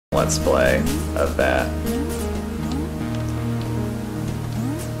Let's Play of that.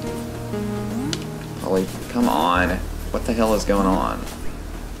 Holy, come on. What the hell is going on?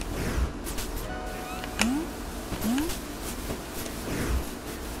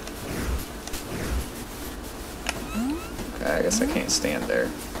 Okay, I guess I can't stand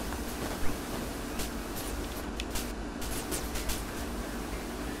there.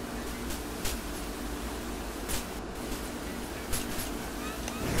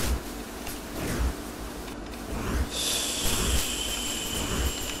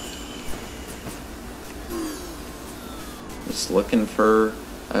 Just looking for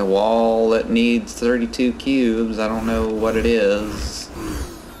a wall that needs 32 cubes. I don't know what it is.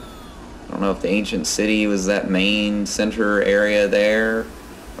 I don't know if the ancient city was that main center area there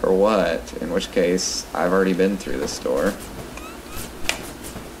or what, in which case I've already been through this door.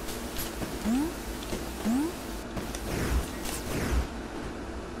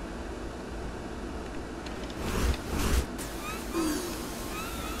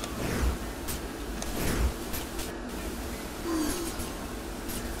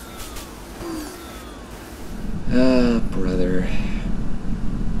 Brother.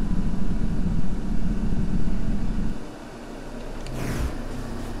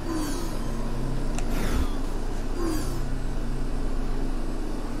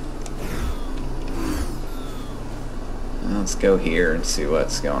 Let's go here and see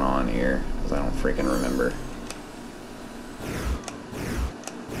what's going on here, because I don't freaking remember.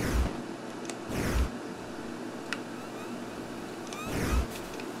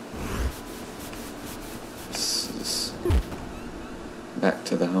 Back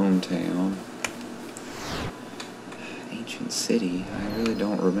to the hometown. Ancient city, I really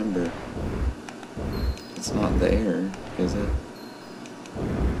don't remember. It's not there, is it?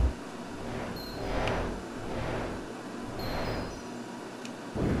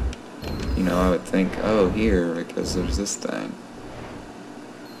 You know, I would think, oh, here, because there's this thing.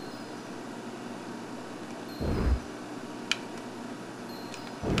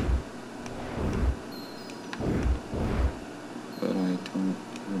 But I don't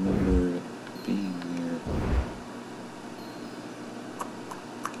remember it being there.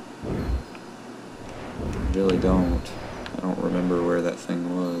 I really don't. I don't remember where that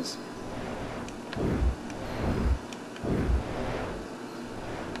thing was.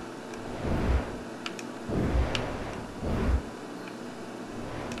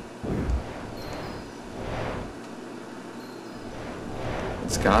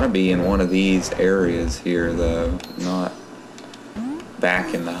 It's gotta be in one of these areas here, though, not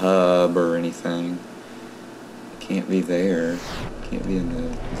back in the hub or anything. It can't be there. It can't be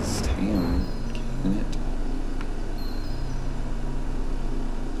in this town, can it?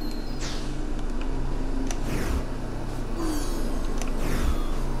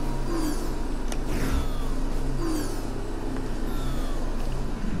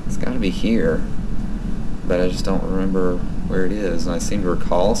 It's gotta be here, but I just don't remember where it is. And I seem to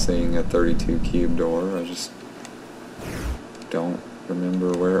recall seeing a 32 cube door. I just don't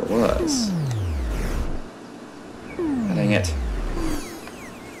remember where it was. Dang it.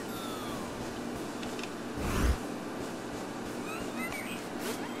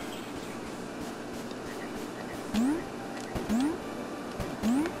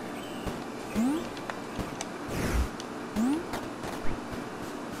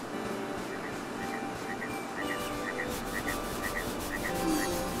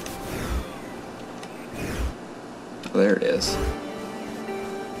 There it is.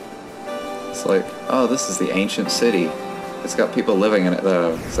 It's like, oh, this is the ancient city. It's got people living in it,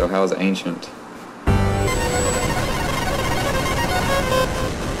 though, so how is it ancient?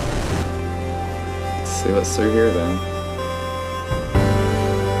 Let's see what's through here, then.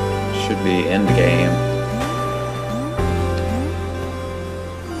 Should be end game.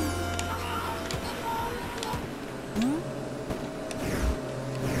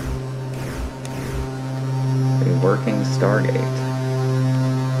 A working Stargate.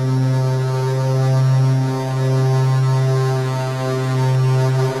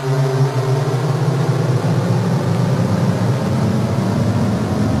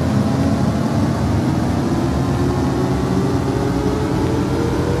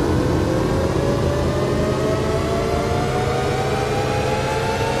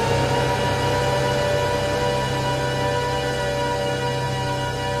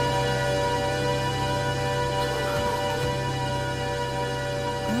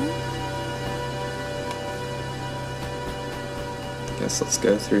 Guess let's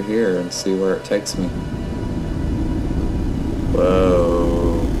go through here and see where it takes me.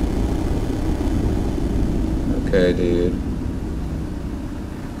 Whoa. Okay, dude.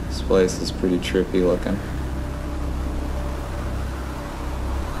 This place is pretty trippy looking.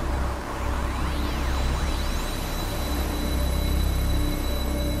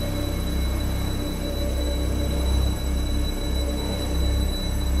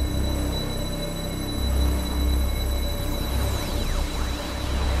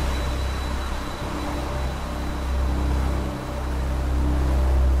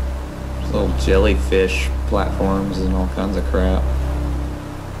 Little jellyfish platforms and all kinds of crap.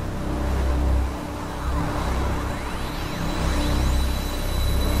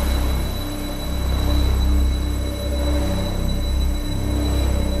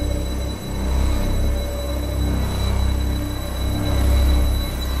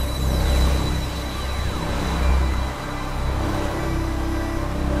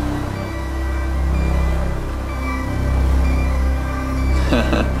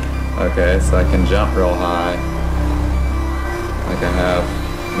 Okay, so I can jump real high. Like I have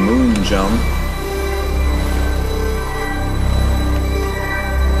moon jump.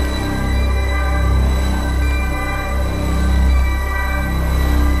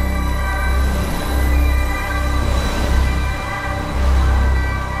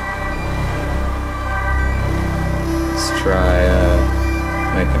 Let's try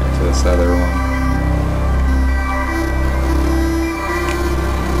making it to this other one.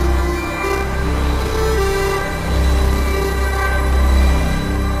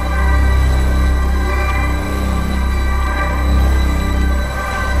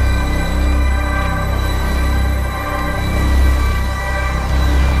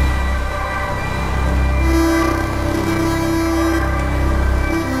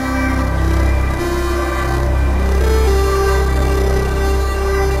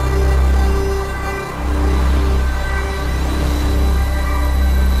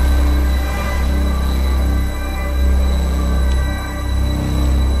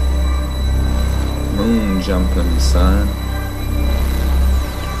 Jumping, son.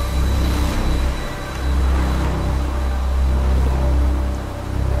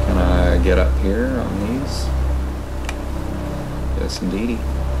 Can I get up here on these? Yes, indeedy.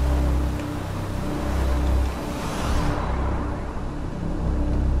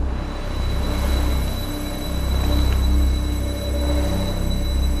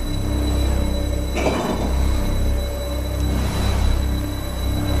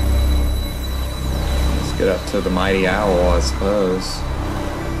 Get up to the mighty owl, I suppose.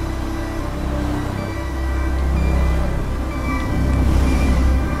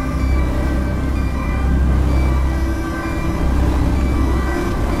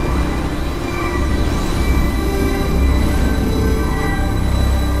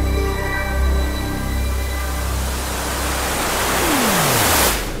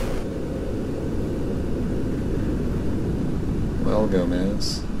 Well,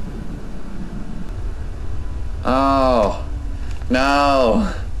 Gomez. Oh,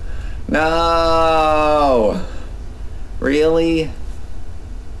 no, no, really?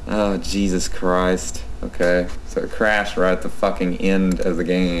 Oh, Jesus Christ. Okay, so it crashed right at the fucking end of the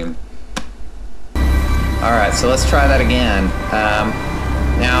game. Alright, so let's try that again.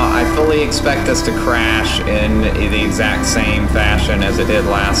 Now, I fully expect this to crash in the exact same fashion as it did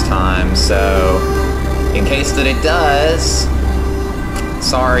last time, so in case that it does,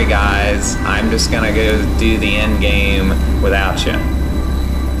 sorry guys, I'm just gonna go do the end game without you.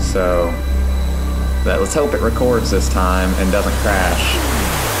 So, let's hope it records this time and doesn't crash.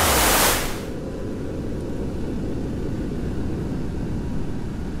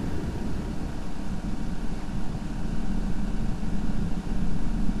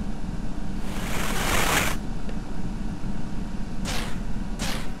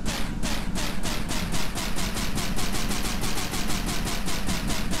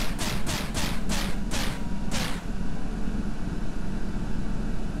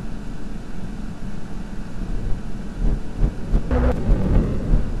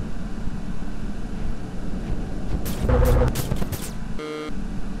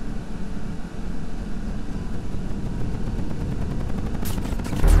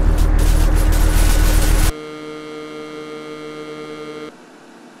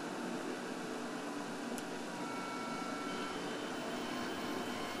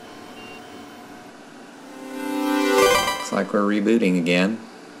 Looks like we're rebooting again.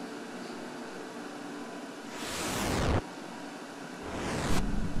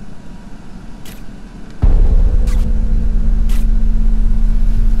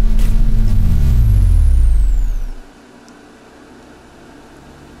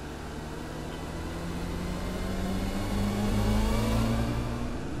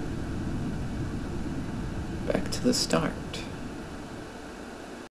 Back to the start.